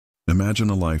Imagine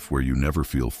a life where you never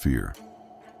feel fear.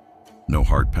 No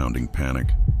heart-pounding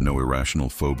panic, no irrational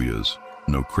phobias,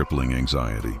 no crippling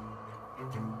anxiety.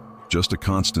 Just a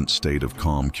constant state of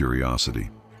calm curiosity.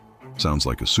 Sounds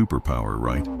like a superpower,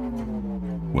 right?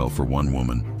 Well, for one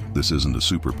woman, this isn't a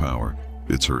superpower,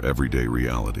 it's her everyday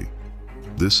reality.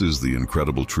 This is the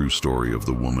incredible true story of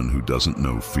the woman who doesn't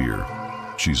know fear.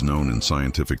 She's known in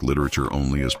scientific literature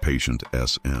only as Patient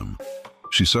S.M.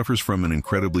 She suffers from an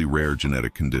incredibly rare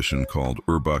genetic condition called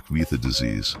Urbach-Wiethe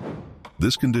disease.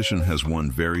 This condition has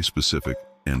one very specific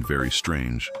and very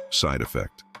strange side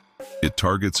effect. It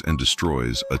targets and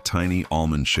destroys a tiny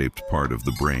almond-shaped part of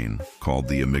the brain called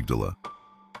the amygdala.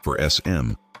 For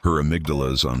SM, her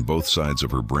amygdalas on both sides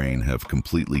of her brain have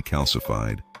completely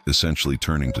calcified, essentially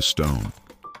turning to stone.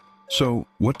 So,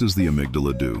 what does the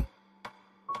amygdala do?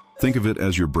 Think of it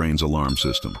as your brain's alarm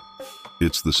system.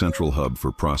 It's the central hub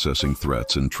for processing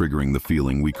threats and triggering the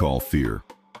feeling we call fear.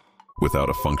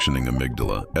 Without a functioning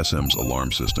amygdala, SM's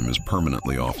alarm system is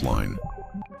permanently offline.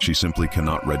 She simply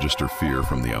cannot register fear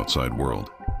from the outside world.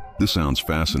 This sounds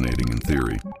fascinating in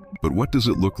theory, but what does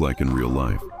it look like in real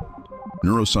life?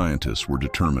 Neuroscientists were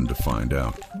determined to find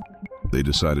out. They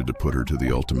decided to put her to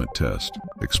the ultimate test,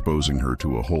 exposing her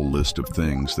to a whole list of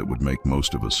things that would make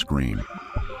most of us scream.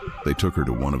 They took her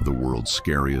to one of the world's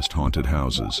scariest haunted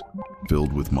houses,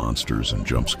 filled with monsters and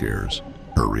jump scares.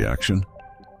 Her reaction?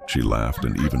 She laughed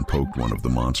and even poked one of the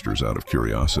monsters out of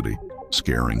curiosity,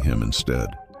 scaring him instead.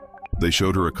 They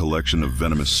showed her a collection of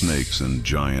venomous snakes and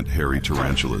giant hairy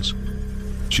tarantulas.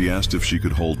 She asked if she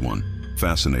could hold one,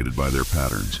 fascinated by their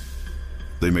patterns.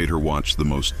 They made her watch the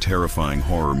most terrifying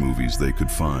horror movies they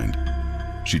could find.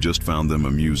 She just found them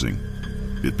amusing.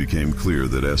 It became clear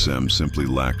that SM simply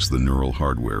lacks the neural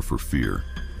hardware for fear.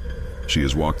 She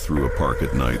has walked through a park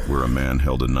at night where a man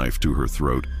held a knife to her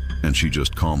throat, and she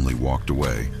just calmly walked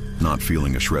away, not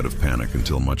feeling a shred of panic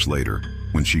until much later,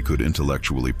 when she could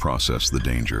intellectually process the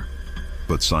danger.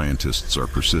 But scientists are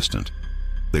persistent.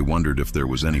 They wondered if there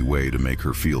was any way to make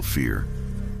her feel fear.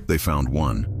 They found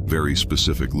one very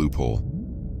specific loophole.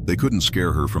 They couldn't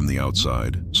scare her from the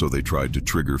outside, so they tried to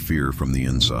trigger fear from the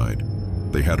inside.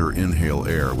 They had her inhale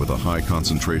air with a high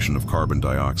concentration of carbon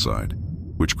dioxide,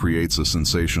 which creates a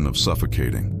sensation of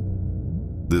suffocating.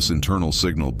 This internal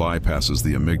signal bypasses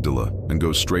the amygdala and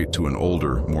goes straight to an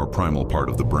older, more primal part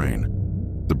of the brain,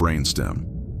 the brainstem.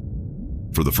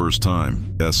 For the first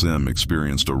time, SM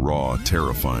experienced a raw,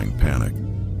 terrifying panic.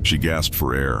 She gasped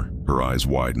for air, her eyes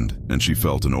widened, and she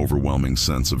felt an overwhelming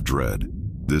sense of dread.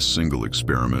 This single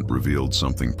experiment revealed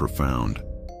something profound.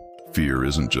 Fear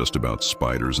isn't just about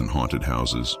spiders and haunted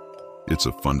houses. It's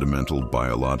a fundamental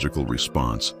biological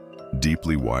response,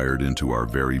 deeply wired into our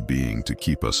very being to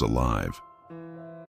keep us alive.